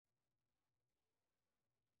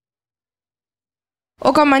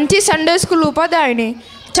ఒక మంచి Sunday school ఉపాధ్యాయుని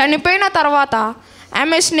చనిపోయిన తర్వాత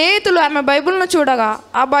ఆమె స్నేహితులు ఆమె బైబిల్ను చూడగా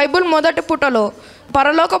ఆ బైబిల్ మొదటి పుటలో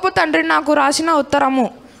పరలోకపు తండ్రి నాకు రాసిన ఉత్తరము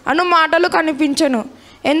అను మాటలు కనిపించెను.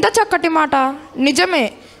 ఎంత చక్కటి మాట! నిజమే,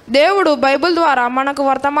 దేవుడు బైబిల్ ద్వారా మనకు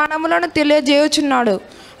వర్తమానములను తెలియజేయుచున్నాడు.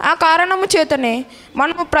 ఆ కారణము చేతనే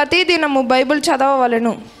మనము ప్రతిదినము బైబిల్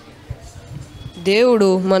చదవవలెను. దేవుడు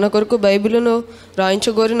మన కొరకు బైబిలును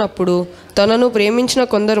రాయించగోరినప్పుడు తనను ప్రేమించిన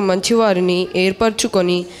కొందరు మంచివారిని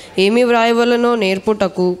ఏర్పరచుకొని ఏమి వ్రాయవలనో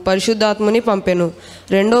నేర్పుటకు పరిశుద్ధాత్మని పంపెను.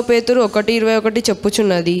 2 పేతురు 1:21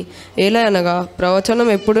 చెప్పుచున్నది, ఏలయనగా ప్రవచనం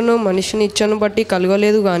ఎప్పుడునూ మనిషిని ఇచ్చను బట్టి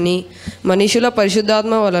కలగలేదు గాని మనుషుల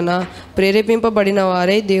పరిశుద్ధాత్మ వలన ప్రేరేపింపబడిన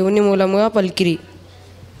వారే దేవుని మూలముగా పలికిరి.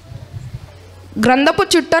 గ్రంథపు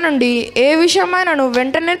చుట్ట నుండి ఏ విషయమైనను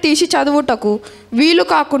వెంటనే తీసి చదువుటకు వీలు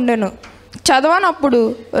కాకుండెను. చదవనప్పుడు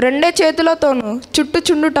 2 చేతులతోనూ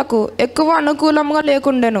చుట్టుచుండుటకు ఎక్కువ అనుకూలంగా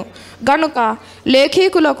లేకుండెను. గనుక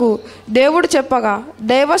లేఖికులకు దేవుడు చెప్పగా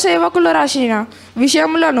దైవ సేవకులు రాసిన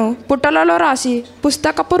విషయములను పుటలలో రాసి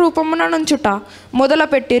పుస్తకపు రూపమున నుంచుట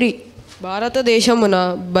మొదలుపెట్టిరి. భారతదేశమున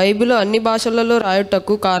బైబిలు అన్ని భాషలలో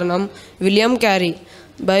రాయుటకు కారణం విలియం క్యారీ.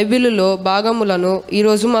 బైబిలులో భాగములను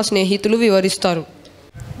ఈరోజు మా స్నేహితులు వివరిస్తారు.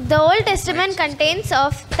 The Old Testament contains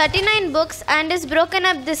of 39 books and is broken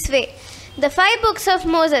up this way. The 5 books of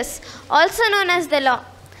Moses, also known as the Law,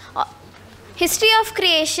 history of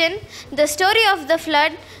creation, the story of the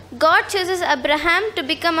flood, God chooses Abraham to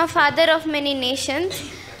become a father of many nations,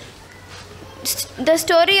 the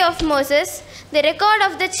story of Moses, the record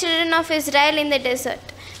of the children of Israel in the desert.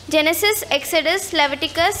 Genesis, Exodus,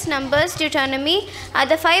 Leviticus, Numbers, Deuteronomy are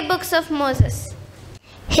the 5 books of Moses.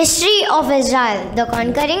 History of Israel, the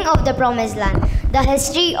conquering of the promised land, the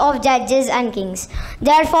history of judges and kings,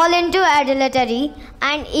 their fall into idolatry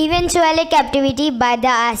and eventually captivity by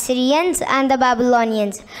the Assyrians and the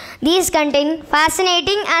Babylonians. These contain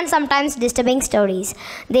fascinating and sometimes disturbing stories.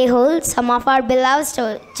 They hold some of our beloved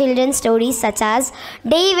children's stories such as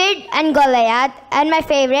David and Goliath, and my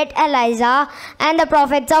favorite Elijah and the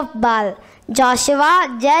prophets of Baal, Joshua,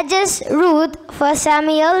 Judges, Ruth, 1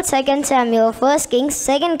 Samuel, 2 Samuel, 1 Kings,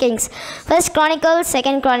 2 Kings, 1 Chronicles,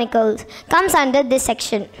 2 Chronicles comes under this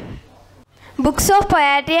section. Books of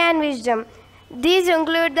poetry and wisdom. These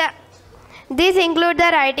include the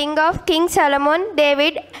writing of King Solomon,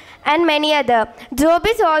 David, and many other. Job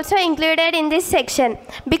is also included in this section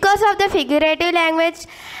because of the figurative language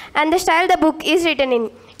and the style the book is written in.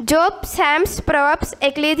 Job, Psalms, Proverbs,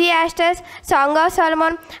 Ecclesiastes, Song of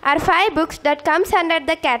Solomon are 5 books that comes under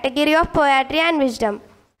the category of poetry and wisdom.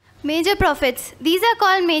 Major prophets. These are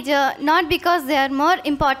called major not because they are more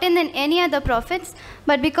important than any other prophets,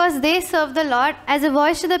 but because they serve the Lord as a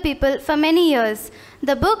voice to the people for many years.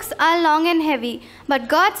 The books are long and heavy, but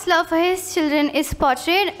God's love for His children is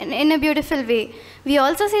portrayed in a beautiful way. We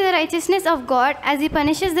also see the righteousness of God as He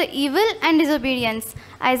punishes the evil and disobedience.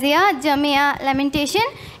 Isaiah, Jeremiah, Lamentation,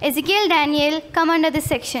 Ezekiel, Daniel come under this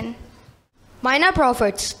section. Minor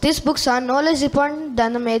prophets. These books are no less important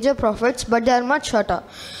than the major prophets, but they are much shorter.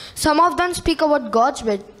 Some of them speak about God's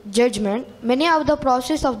judgment, many of the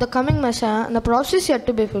prophecies of the coming Messiah, and the prophecies yet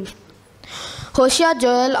to be fulfilled. Hosea,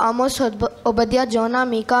 Joel, Amos, Obadiah, Jonah,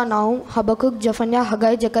 Micah, Nahum, Habakkuk, Zephaniah,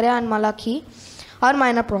 Haggai, Zechariah, and Malachi are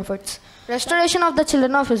minor prophets. Restoration of the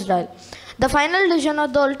children of Israel. The final vision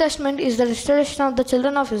of the Old Testament is the restoration of the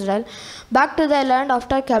children of Israel back to their land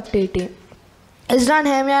after captivity. Ezra,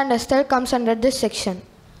 Nehemiah, and Esther comes under this section.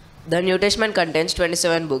 The New Testament contains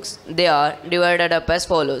 27 books. They are divided up as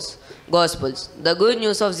follows. Gospels. The good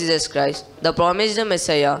news of Jesus Christ, the promised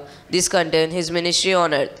Messiah. These contain His ministry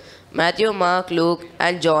on earth. Matthew, Mark, Luke,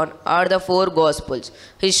 and John are the 4 Gospels.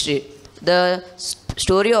 History. The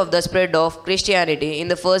story of the spread of Christianity in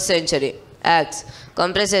the 1st century. Acts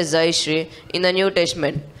comprises the history in the New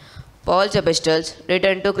Testament. Paul's epistles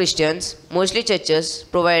written to Christians, mostly churches,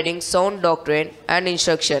 providing sound doctrine and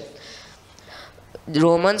instruction.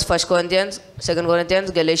 Romans, 1 Corinthians, 2 Corinthians,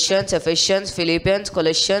 Galatians, Ephesians, Philippians,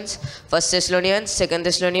 Colossians, 1 Thessalonians, 2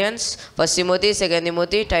 Thessalonians, 1 Timothy, 2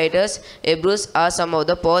 Timothy, Titus, Hebrews are some of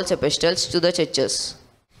the Paul's epistles to the churches.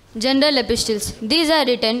 General epistles. These are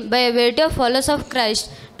written by a variety of followers of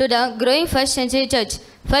Christ to the growing 1st century church.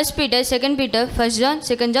 1 Peter, 2 Peter, 1 John,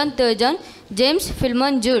 2 John, 3 John, James,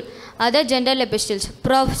 Philemon, Jude. Other general epistles.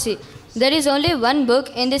 Prophecy. There is only one book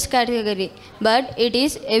in this category, but it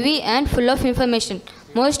is heavy and full of information.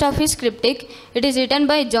 Most of it is cryptic. It is written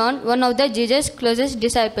by John, one of the Jesus' closest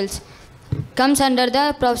disciples. Comes under the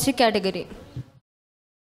prophecy category.